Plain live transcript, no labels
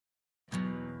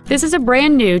This is a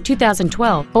brand new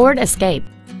 2012 Ford Escape.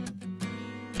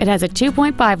 It has a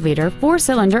 2.5-liter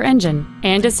four-cylinder engine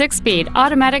and a 6-speed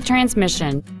automatic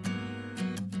transmission.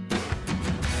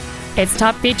 Its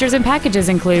top features and packages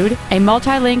include a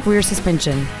multi-link rear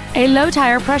suspension, a low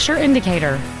tire pressure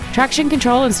indicator, traction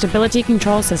control and stability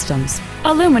control systems,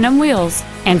 aluminum wheels,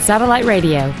 and satellite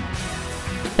radio.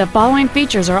 The following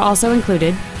features are also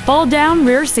included: fold-down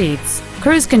rear seats,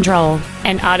 cruise control,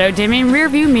 an auto-dimming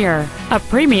rear-view mirror, a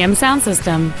premium sound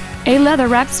system, a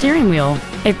leather-wrapped steering wheel,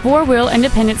 a 4-wheel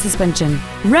independent suspension,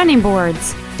 running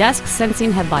boards,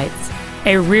 dusk-sensing headlights,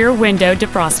 a rear window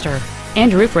defroster,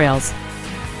 and roof rails.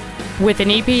 With an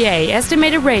EPA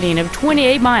estimated rating of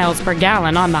 28 miles per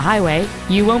gallon on the highway,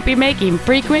 you won't be making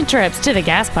frequent trips to the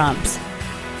gas pumps.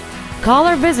 Call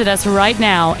or visit us right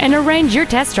now and arrange your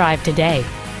test drive today.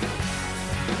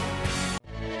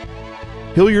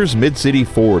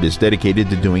 Hillyer'sMid-CityFord is dedicated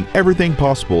to doing everything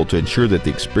possible to ensure that the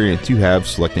experience you have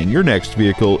selecting your next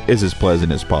vehicle is as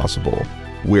pleasant as possible.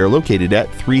 We are located at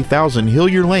 3000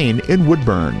 Hillier Lane in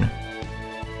Woodburn.